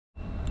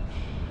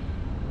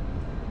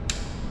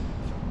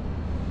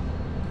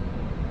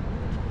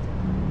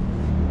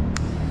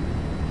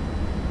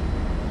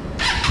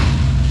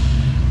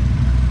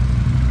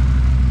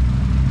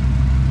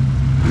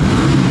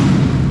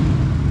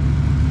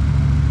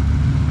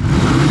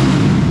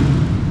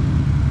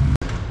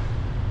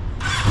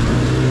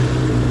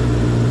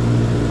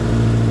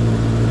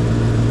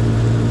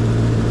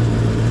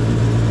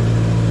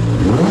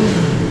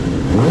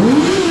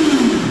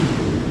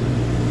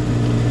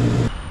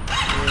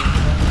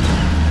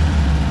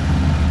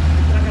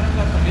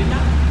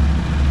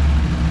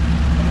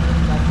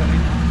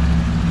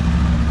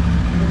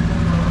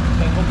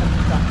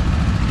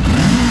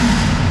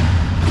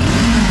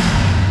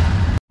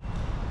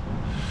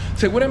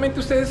Seguramente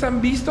ustedes han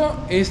visto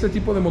este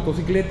tipo de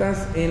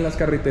motocicletas en las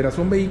carreteras.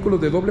 Son vehículos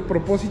de doble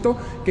propósito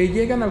que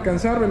llegan a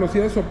alcanzar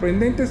velocidades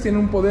sorprendentes,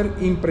 tienen un poder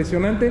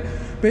impresionante,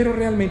 pero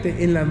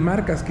realmente en las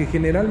marcas que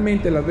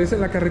generalmente las ves en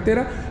la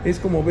carretera es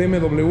como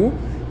BMW,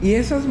 y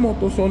esas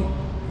motos son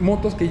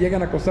motos que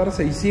llegan a costar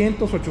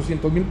 600,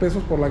 800 mil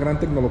pesos por la gran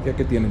tecnología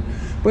que tienen.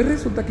 Pues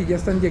resulta que ya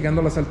están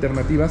llegando las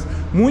alternativas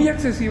muy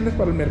accesibles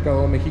para el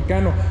mercado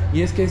mexicano,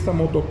 y es que esta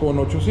moto con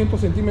 800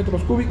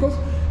 centímetros cúbicos,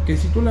 que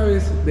si tú la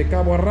ves de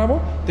cabo a rabo,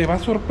 te va a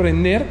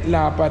sorprender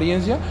la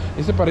apariencia.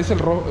 Este parece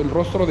el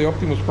rostro de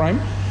Optimus Prime.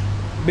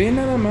 Ve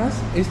nada más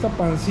esta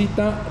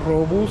pancita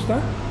robusta.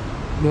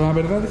 La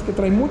verdad es que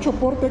trae mucho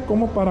porte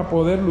como para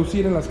poder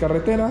lucir en las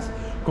carreteras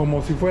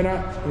como si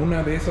fuera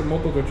una de esas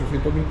motos de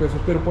 800 mil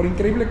pesos. Pero por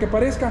increíble que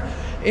parezca,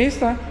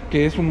 esta,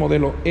 que es un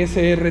modelo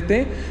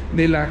SRT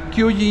de la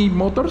QJ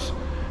Motors,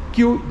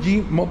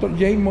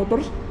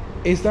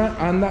 esta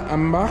anda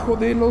abajo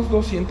de los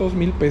 200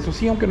 mil pesos.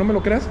 Sí, aunque no me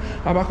lo creas,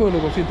 abajo de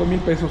los 200 mil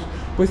pesos.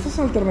 Pues estas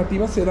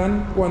alternativas se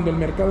dan cuando el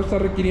mercado está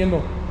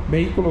requiriendo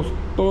vehículos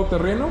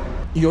todoterreno,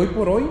 y hoy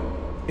por hoy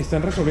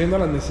están resolviendo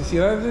las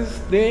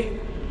necesidades de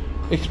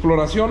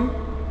exploración,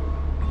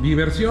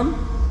 diversión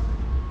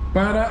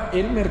para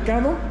el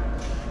mercado,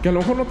 que a lo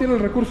mejor no tiene el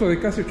recurso de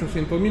casi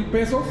 800 mil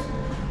pesos,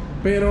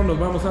 pero nos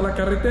vamos a la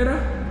carretera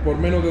por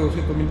menos de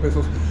 200 mil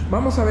pesos.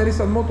 Vamos a ver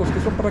estas motos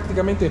que son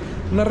prácticamente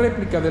una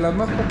réplica de las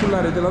más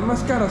populares, de las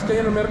más caras que hay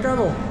en el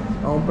mercado,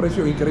 a un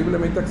precio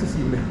increíblemente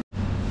accesible.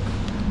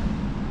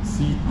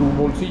 Si tu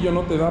bolsillo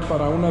no te da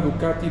para una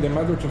Ducati de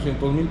más de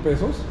 800 mil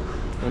pesos,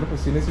 bueno,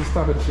 pues tienes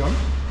esta versión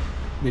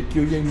de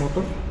QJ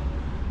Motor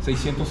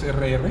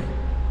 600RR,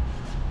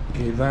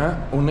 que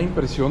da una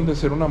impresión de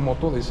ser una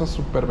moto de esas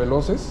super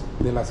veloces,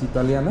 de las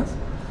italianas,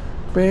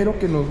 pero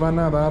que nos van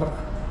a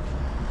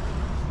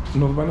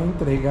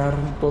entregar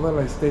toda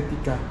la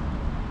estética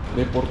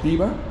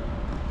deportiva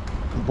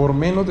por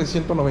menos de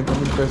 190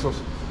 mil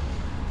pesos.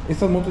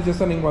 Estas motos ya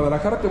están en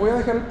Guadalajara. Te voy a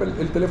dejar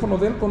el teléfono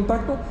del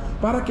contacto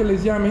para que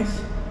les llames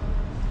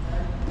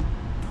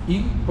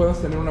y puedas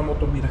tener una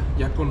moto, mira,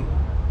 ya con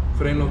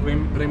frenos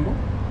Brembo,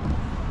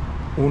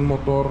 un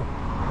motor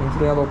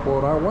enfriado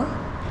por agua,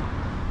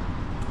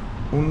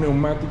 un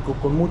neumático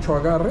con mucho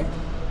agarre,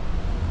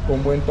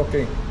 con buen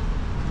toque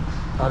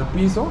al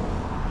piso,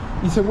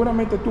 y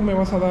seguramente tú me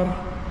vas a dar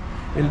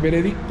el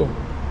veredicto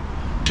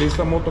de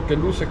esta moto que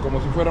luce como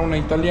si fuera una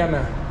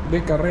italiana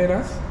de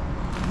carreras,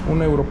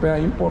 una europea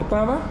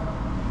importada,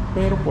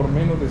 pero por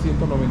menos de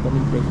 190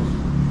 mil pesos.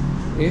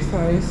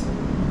 Esta es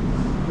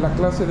la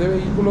clase de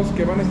vehículos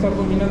que van a estar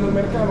dominando el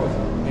mercado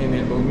en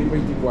el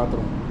 2024.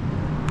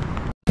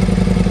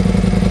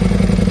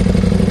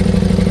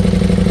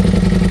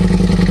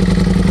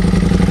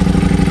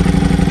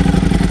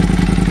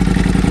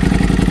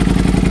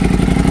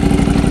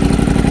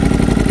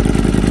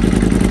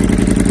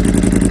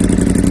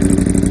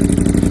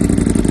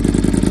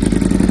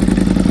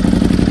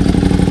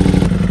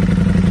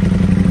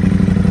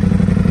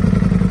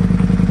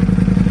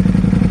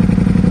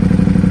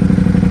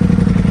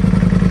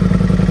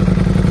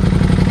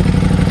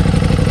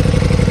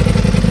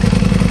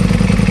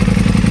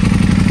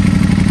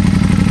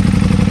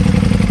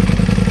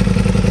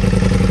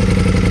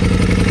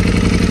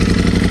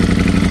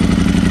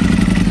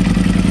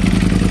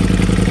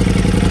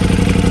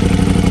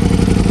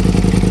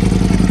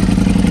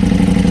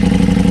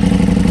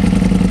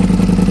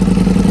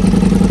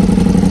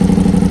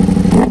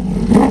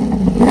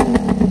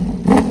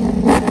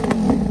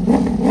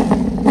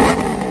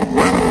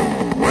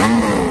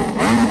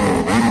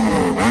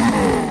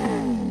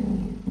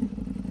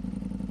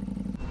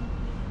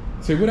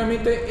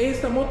 Seguramente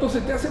esta moto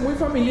se te hace muy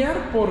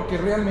familiar porque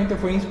realmente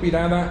fue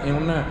inspirada en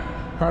una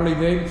Harley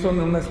Davidson,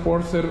 en una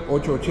Sportster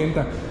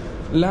 880.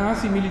 Las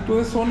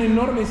similitudes son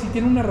enormes y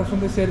tiene una razón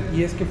de ser,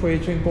 y es que fue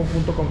hecha en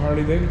conjunto con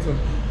Harley Davidson.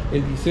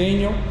 El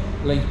diseño,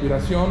 la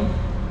inspiración,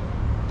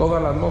 toda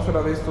la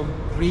atmósfera de estos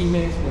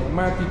rines,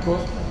 neumáticos,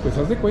 pues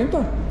haz de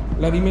cuenta.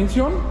 La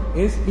dimensión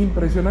es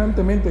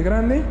impresionantemente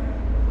grande.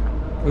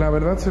 La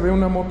verdad se ve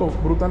una moto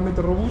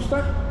brutalmente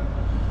robusta.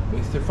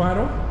 Este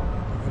faro,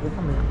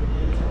 déjame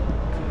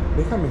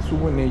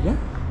subo en ella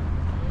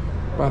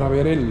para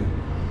ver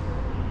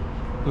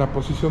la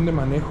posición de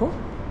manejo.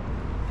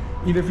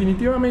 Y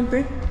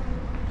definitivamente,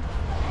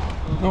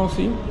 no,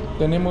 sí,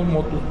 tenemos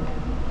moto.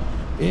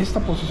 Esta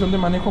posición de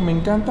manejo me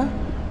encanta.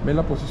 Ve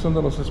la posición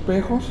de los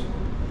espejos.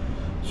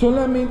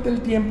 Solamente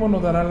el tiempo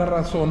nos dará la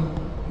razón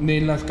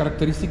de las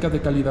características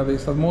de calidad de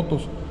estas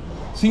motos.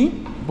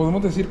 Sí,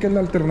 podemos decir que es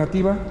la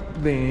alternativa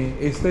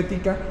de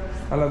estética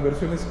a las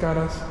versiones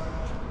caras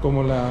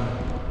como la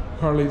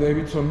Harley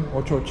Davidson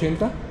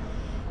 880,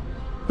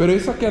 pero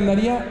esa que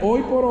andaría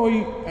hoy por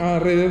hoy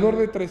alrededor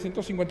de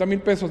 350 mil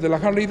pesos de la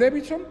Harley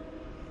Davidson,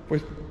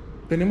 pues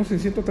tenemos en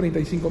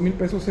 135 mil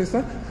pesos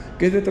esta,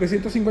 que es de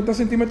 350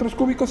 centímetros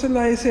cúbicos, en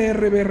la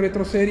SRB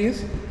Retro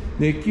Series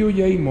de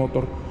QJ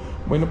Motor.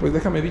 Bueno, pues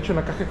déjame dicho en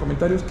la caja de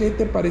comentarios qué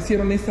te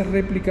parecieron estas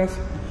réplicas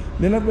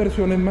de las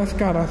versiones más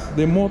caras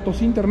de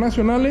motos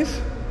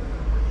internacionales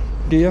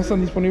que ya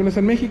están disponibles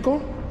en México.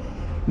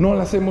 no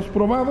las hemos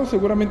probado.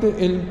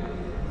 Seguramente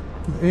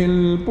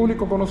el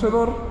público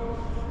conocedor,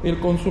 el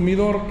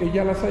consumidor que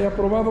ya las haya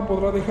probado,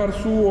 podrá dejar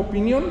su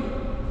opinión.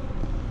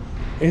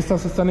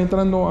 Estas están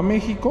entrando a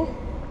México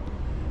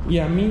y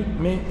a mí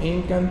me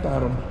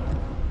encantaron.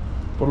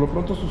 Por lo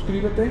pronto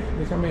suscríbete,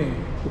 déjame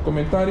tu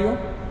comentario,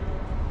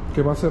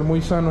 que va a ser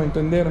muy sano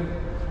entender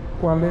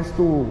cuál es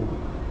tu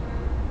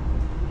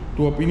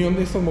opinión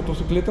de estas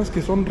motocicletas,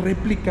 que son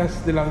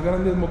réplicas de las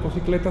grandes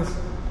motocicletas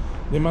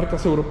de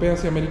marcas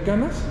europeas y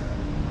americanas,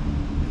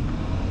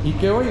 y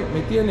que hoy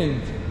me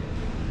tienen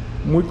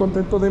muy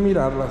contento de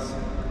mirarlas.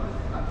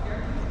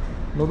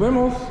 Nos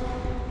vemos.